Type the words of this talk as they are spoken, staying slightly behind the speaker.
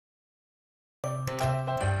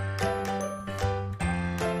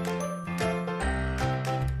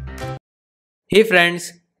Hey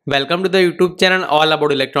friends, welcome to the YouTube channel all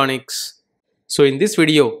about electronics. So in this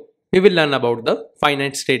video, we will learn about the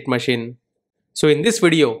finite state machine. So in this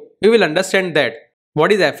video, we will understand that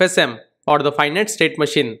what is FSM or the finite state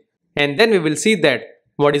machine, and then we will see that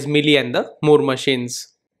what is Mealy and the Moore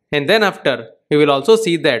machines. And then after, we will also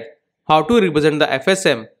see that how to represent the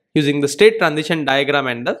FSM using the state transition diagram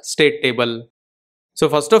and the state table. So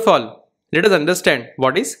first of all, let us understand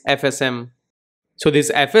what is FSM. So this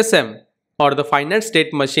FSM or the finite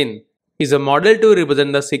state machine is a model to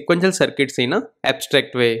represent the sequential circuits in an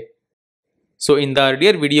abstract way. So in the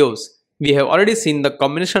earlier videos, we have already seen the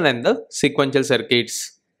combinational and the sequential circuits.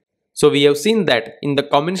 So we have seen that in the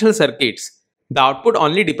combinational circuits, the output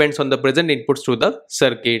only depends on the present inputs to the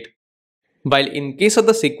circuit. While in case of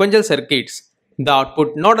the sequential circuits, the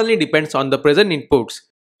output not only depends on the present inputs,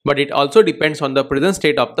 but it also depends on the present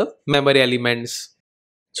state of the memory elements.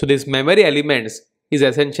 So these memory elements is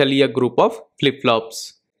essentially a group of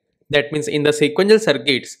flip-flops. That means in the sequential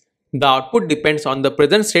circuits, the output depends on the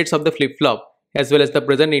present states of the flip-flop as well as the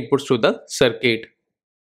present inputs to the circuit.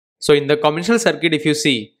 So in the conventional circuit, if you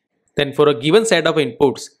see, then for a given set of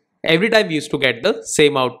inputs, every time we used to get the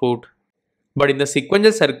same output. But in the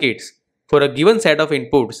sequential circuits, for a given set of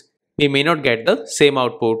inputs, we may not get the same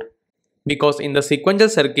output. Because in the sequential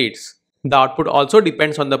circuits, the output also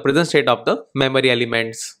depends on the present state of the memory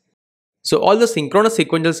elements. So all the synchronous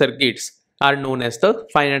sequential circuits are known as the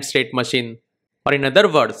finite state machine. Or in other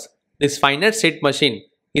words, this finite state machine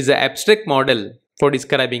is an abstract model for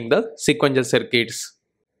describing the sequential circuits.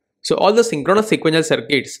 So all the synchronous sequential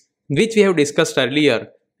circuits which we have discussed earlier,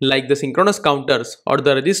 like the synchronous counters or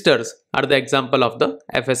the registers, are the example of the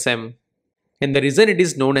FSM. And the reason it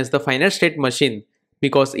is known as the finite state machine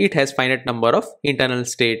because it has finite number of internal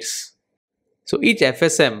states. So each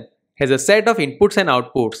FSM has a set of inputs and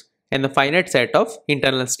outputs and a finite set of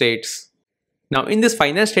internal states. Now in this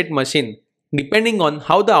finite state machine, depending on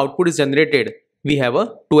how the output is generated, we have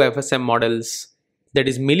two FSM models, that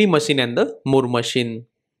is Mealy machine and the Moore machine.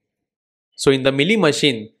 So in the Mealy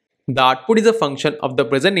machine, the output is a function of the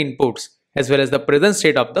present inputs as well as the present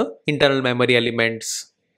state of the internal memory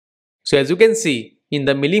elements. So as you can see, in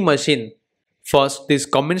the Mealy machine, first this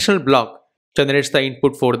combinational block generates the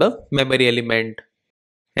input for the memory element.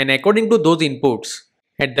 And according to those inputs,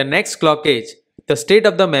 at the next clock edge, the state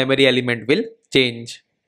of the memory element will change.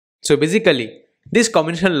 So basically, this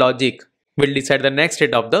combinational logic will decide the next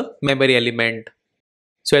state of the memory element.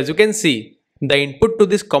 So as you can see, the input to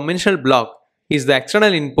this combinational block is the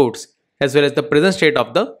external inputs as well as the present state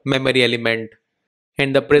of the memory element.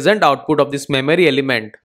 And the present output of this memory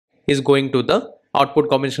element is going to the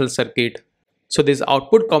output combinational circuit. So this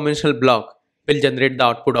output combinational block will generate the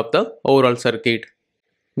output of the overall circuit.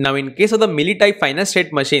 Now in case of the Mealy type finite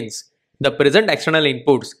state machines, the present external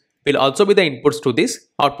inputs will also be the inputs to this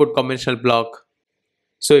output combinational block.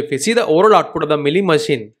 So if you see the overall output of the Mealy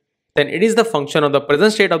machine, then it is the function of the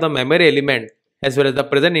present state of the memory element as well as the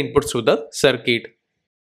present inputs to the circuit.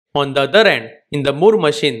 On the other hand, in the Moore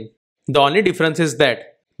machine, the only difference is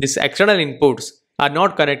that these external inputs are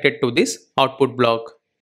not connected to this output block.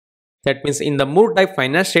 That means in the Moore type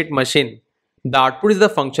finite state machine, the output is the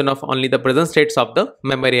function of only the present states of the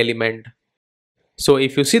memory element. So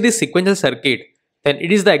if you see this sequential circuit, then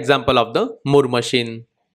it is the example of the Moore machine.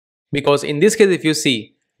 Because in this case if you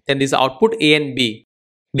see, then this output A and B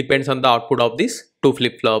depends on the output of these two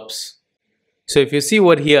flip-flops. So if you see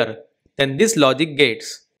over here, then this logic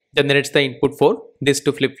gates generates the input for these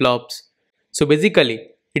two flip-flops. So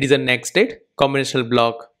basically, it is a next state combinational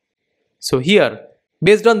block. So here,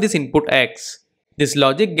 based on this input X, this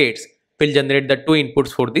logic gates will generate the two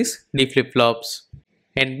inputs for these D flip-flops.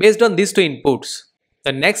 And based on these two inputs,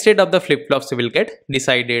 the next state of the flip-flops will get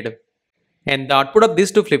decided. And the output of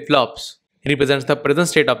these two flip-flops represents the present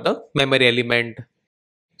state of the memory element.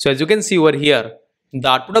 So as you can see over here, the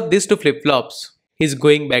output of these two flip-flops is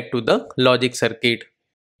going back to the logic circuit.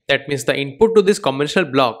 That means the input to this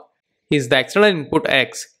combinational block is the external input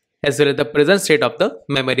X as well as the present state of the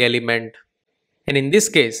memory element. And in this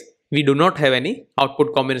case, we do not have any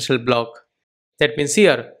output combinational block. That means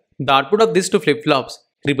here, the output of these two flip-flops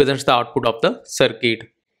represents the output of the circuit.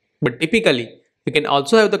 But typically, we can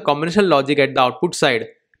also have the combinational logic at the output side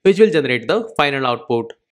which will generate the final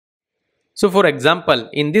output. So for example,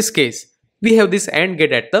 in this case, we have this AND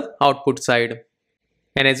gate at the output side.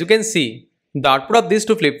 And as you can see, the output of these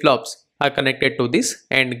two flip-flops are connected to this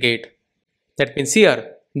AND gate. That means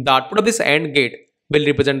here, the output of this AND gate will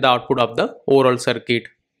represent the output of the overall circuit.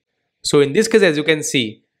 So in this case, as you can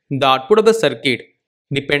see, the output of the circuit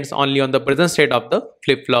depends only on the present state of the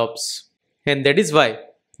flip-flops. And that is why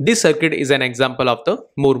this circuit is an example of the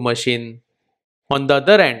Moore machine. On the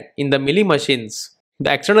other hand, in the Mealy machines,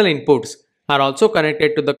 the external inputs are also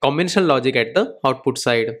connected to the combinational logic at the output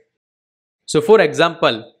side. So for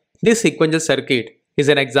example, this sequential circuit is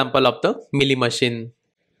an example of the Mealy machine.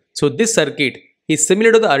 So this circuit is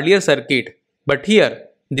similar to the earlier circuit, but here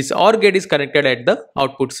this OR gate is connected at the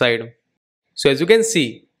output side. So as you can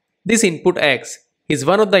see, this input X is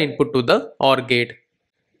one of the input to the OR gate,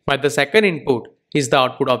 while the second input is the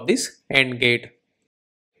output of this AND gate.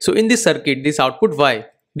 So in this circuit, this output Y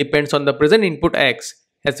depends on the present input X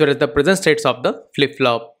as well as the present states of the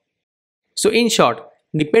flip-flop. So in short,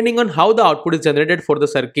 depending on how the output is generated for the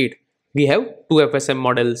circuit, we have two FSM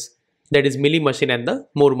models, that is Mealy machine and the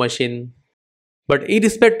Moore machine. But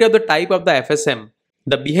irrespective of the type of the FSM,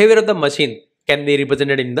 the behavior of the machine can be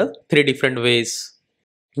represented in the three different ways.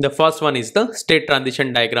 The first one is the state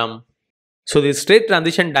transition diagram. So this state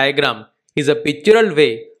transition diagram is a pictorial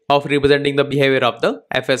way of representing the behavior of the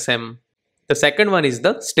FSM. The second one is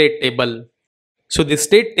the state table. So the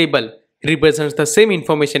state table represents the same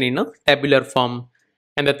information in a tabular form.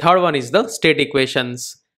 And the third one is the state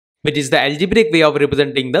equations, which is the algebraic way of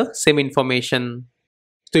representing the same information.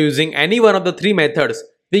 So using any one of the three methods,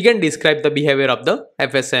 we can describe the behavior of the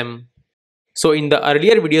FSM. So in the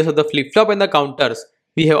earlier videos of the flip-flop and the counters,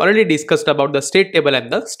 we have already discussed about the state table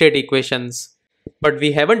and the state equations. But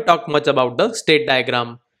we haven't talked much about the state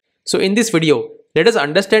diagram. So in this video, let us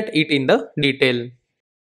understand it in the detail.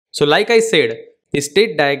 So like I said, the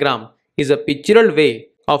state diagram is a pictorial way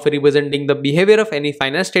of representing the behavior of any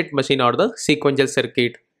finite state machine or the sequential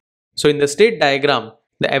circuit. So in the state diagram,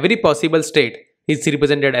 every possible state is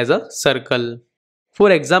represented as a circle.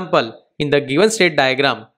 For example, in the given state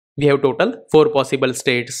diagram, we have total 4 possible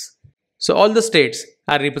states. So all the states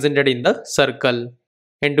are represented in the circle.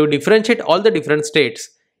 And to differentiate all the different states,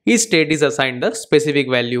 each state is assigned the specific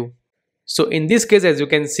value. So in this case, as you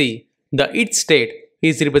can see, the each state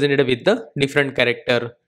is represented with the different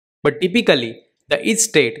character. But typically, the each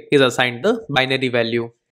state is assigned the binary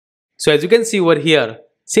value. So as you can see over here,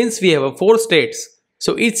 since we have 4 states,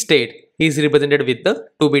 so each state is represented with the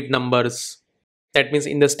 2-bit numbers. That means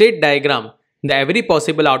in the state diagram, every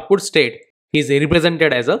possible output state is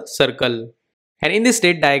represented as a circle. And in this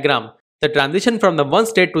state diagram, the transition from the one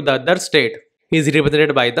state to the other state is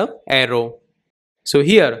represented by the arrow. So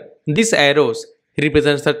here, these arrows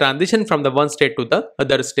represents the transition from the one state to the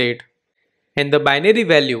other state. And the binary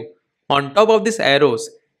value on top of these arrows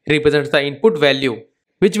represents the input value,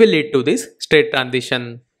 which will lead to this state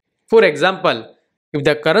transition. For example, if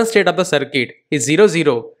the current state of the circuit is 0,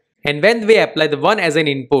 0, and when we apply the 1 as an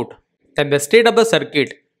input, then the state of the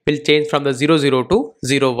circuit will change from the 0, 0 to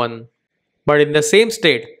 0, 1. But in the same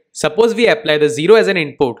state, suppose we apply the 0 as an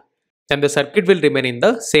input, then the circuit will remain in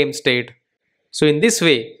the same state. So in this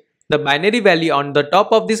way, the binary value on the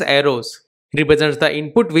top of these arrows represents the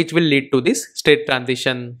input which will lead to this state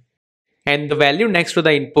transition. And the value next to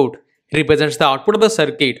the input represents the output of the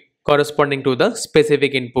circuit corresponding to the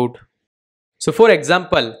specific input. So for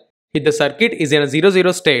example, if the circuit is in a 0,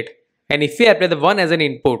 0 state, and if we apply the 1 as an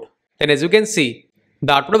input, then as you can see,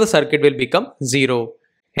 the output of the circuit will become 0,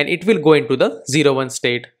 and it will go into the 0, 1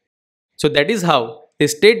 state. So that is how the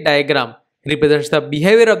state diagram represents the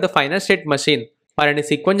behavior of the finite state machine or any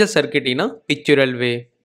sequential circuit in a pictorial way.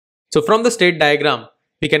 So from the state diagram,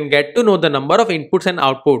 we can get to know the number of inputs and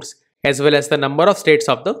outputs as well as the number of states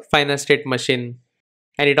of the finite state machine.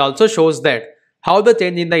 And it also shows that how the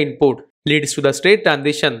change in the input leads to the state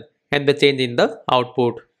transition and the change in the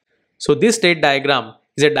output. So this state diagram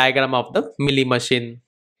is a diagram of the Mealy machine.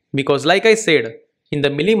 Because like I said, in the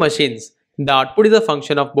Mealy machines, the output is a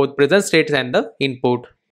function of both present states and the input.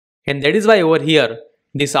 And that is why over here,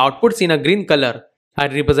 these outputs in a green color are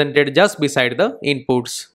represented just beside the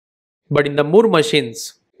inputs. But in the Moore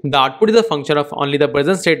machines, the output is a function of only the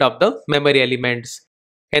present state of the memory elements.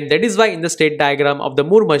 And that is why in the state diagram of the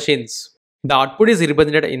Moore machines, the output is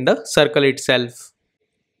represented in the circle itself.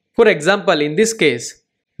 For example, in this case,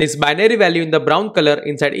 this binary value in the brown color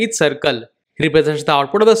inside each circle represents the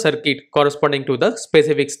output of the circuit corresponding to the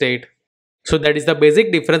specific state. So that is the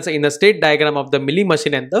basic difference in the state diagram of the Mealy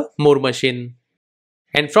machine and the Moore machine.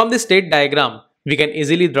 And from this state diagram, we can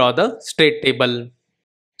easily draw the state table.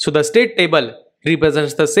 So the state table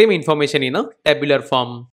represents the same information in a tabular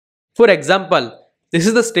form. For example, this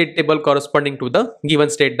is the state table corresponding to the given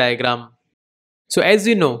state diagram. So as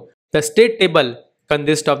you know, the state table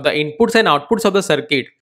consists of the inputs and outputs of the circuit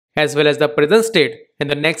as well as the present state and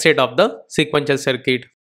the next state of the sequential circuit.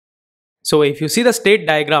 So if you see the state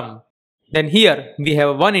diagram, then here we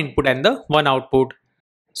have one input and the one output.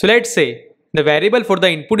 So let's say the variable for the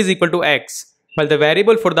input is equal to x while the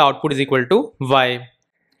variable for the output is equal to y.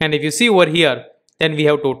 And if you see over here, then we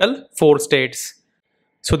have total 4 states.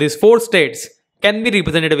 So these 4 states can be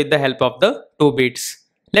represented with the help of the 2 bits.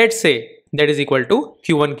 Let's say that is equal to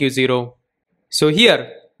Q1, Q0. So here,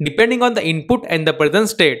 depending on the input and the present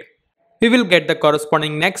state, we will get the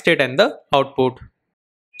corresponding next state and the output.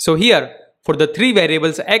 So here, for the 3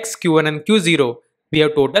 variables x, q1 and q0, we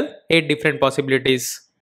have total 8 different possibilities.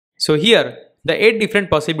 So here, the 8 different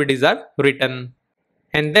possibilities are written.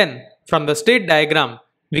 And then, from the state diagram,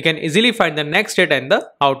 we can easily find the next state and the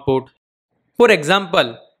output. For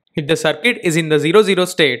example, if the circuit is in the 0,0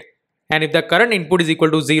 state, and if the current input is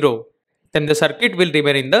equal to 0, then the circuit will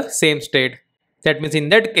remain in the same state. That means in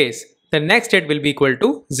that case, the next state will be equal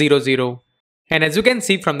to 0,0. And as you can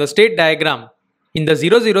see from the state diagram, in the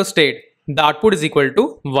 0,0 state, the output is equal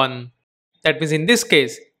to 1. That means in this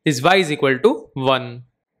case, this y is equal to 1.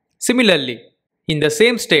 Similarly, in the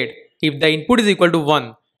same state, if the input is equal to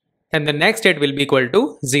 1, then the next state will be equal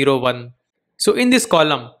to 0, 1. So in this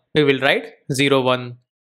column, we will write 0, 1.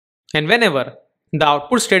 And whenever the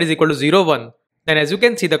output state is equal to 0, 1, then as you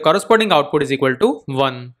can see the corresponding output is equal to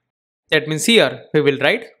 1. That means here we will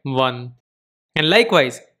write 1. And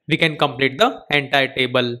likewise, we can complete the entire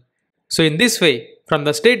table. So in this way, from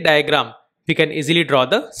the state diagram, we can easily draw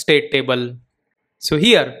the state table. So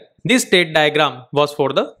here, this state diagram was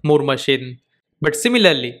for the Moore machine. But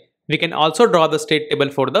similarly, we can also draw the state table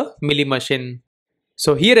for the Mealy machine.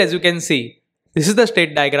 So here as you can see, this is the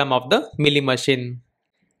state diagram of the Mealy machine.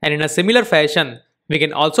 And in a similar fashion, we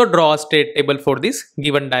can also draw a state table for this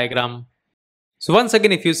given diagram. So once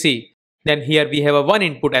again if you see, then here we have a 1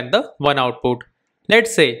 input and the 1 output.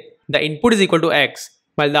 Let's say the input is equal to x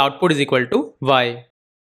while the output is equal to y.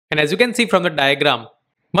 And as you can see from the diagram,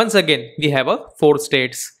 once again we have a 4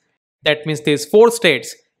 states. That means these 4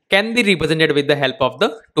 states can be represented with the help of the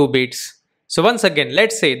 2 bits. So once again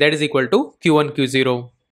let's say that is equal to Q1,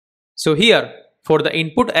 Q0. So here for the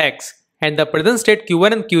input x and the present state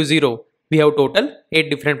Q1 and Q0, we have total 8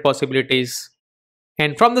 different possibilities.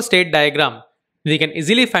 And from the state diagram, we can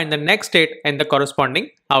easily find the next state and the corresponding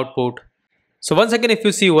output. So once again if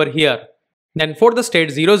you see over here, then for the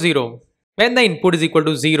state 0, 0, when the input is equal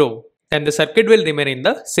to 0, then the circuit will remain in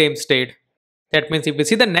the same state. That means if we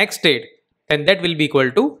see the next state, then that will be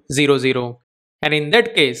equal to 0, 0. And in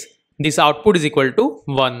that case, this output is equal to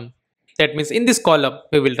 1. That means in this column,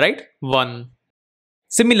 we will write 1.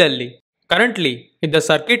 Similarly, currently, if the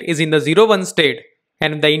circuit is in the 0, 1 state,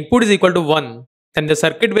 and if the input is equal to 1, then the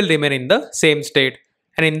circuit will remain in the same state.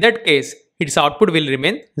 And in that case, its output will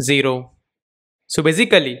remain 0. So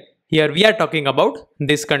basically, here we are talking about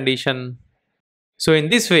this condition. So in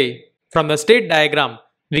this way, from the state diagram,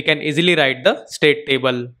 we can easily write the state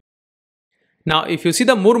table. Now if you see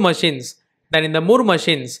the Moore machines, then in the Moore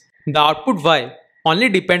machines, the output y only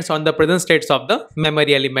depends on the present states of the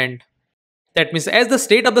memory element. That means as the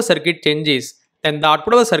state of the circuit changes, then the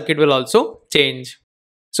output of the circuit will also change.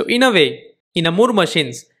 So in a way, in a Moore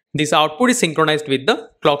machines, this output is synchronized with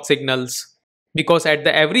the clock signals. Because at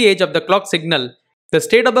the every edge of the clock signal, the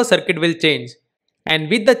state of the circuit will change. And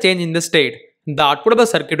with the change in the state, the output of the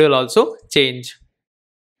circuit will also change.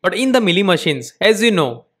 But in the Mealy machines, as you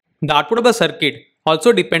know, the output of the circuit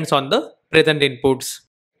also depends on the present inputs.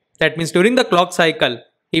 That means during the clock cycle,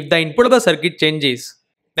 if the input of the circuit changes,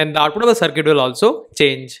 then the output of the circuit will also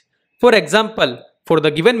change. For example, for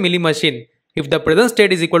the given Mealy machine, if the present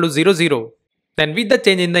state is equal to 0, 0, then with the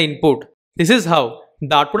change in the input, this is how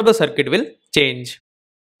the output of the circuit will change.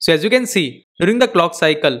 So as you can see, during the clock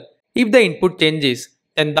cycle, if the input changes,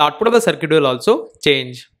 then the output of the circuit will also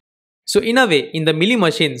change. So in a way, in the Mealy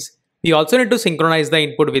machines, we also need to synchronize the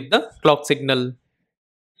input with the clock signal.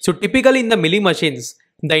 So typically in the Mealy machines,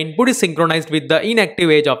 the input is synchronized with the inactive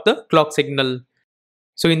edge of the clock signal.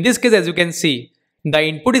 So in this case, as you can see, the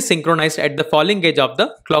input is synchronized at the falling edge of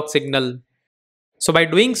the clock signal. So by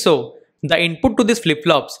doing so, the input to these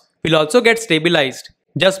flip-flops will also get stabilized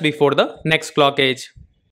just before the next clock edge.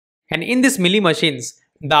 And in these Mealy machines,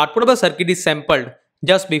 the output of the circuit is sampled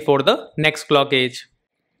just before the next clock edge.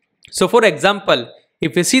 So for example,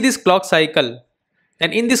 if we see this clock cycle,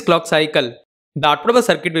 then in this clock cycle, the output of the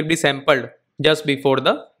circuit will be sampled just before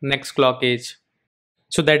the next clock edge.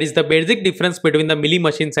 So that is the basic difference between the Mealy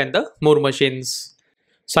machines and the Moore machines.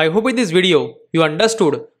 So I hope in this video you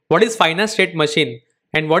understood what is finite state machine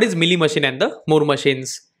and what is Mealy machine and the Moore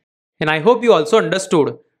machines. And I hope you also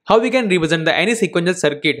understood how we can represent the any sequential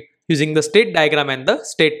circuit using the state diagram and the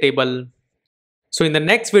state table. So in the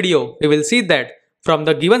next video, we will see that from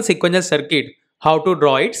the given sequential circuit, how to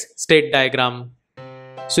draw its state diagram.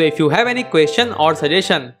 So if you have any question or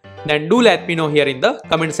suggestion, then do let me know here in the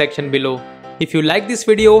comment section below. If you like this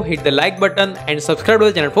video, hit the like button and subscribe to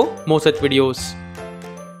the channel for more such videos.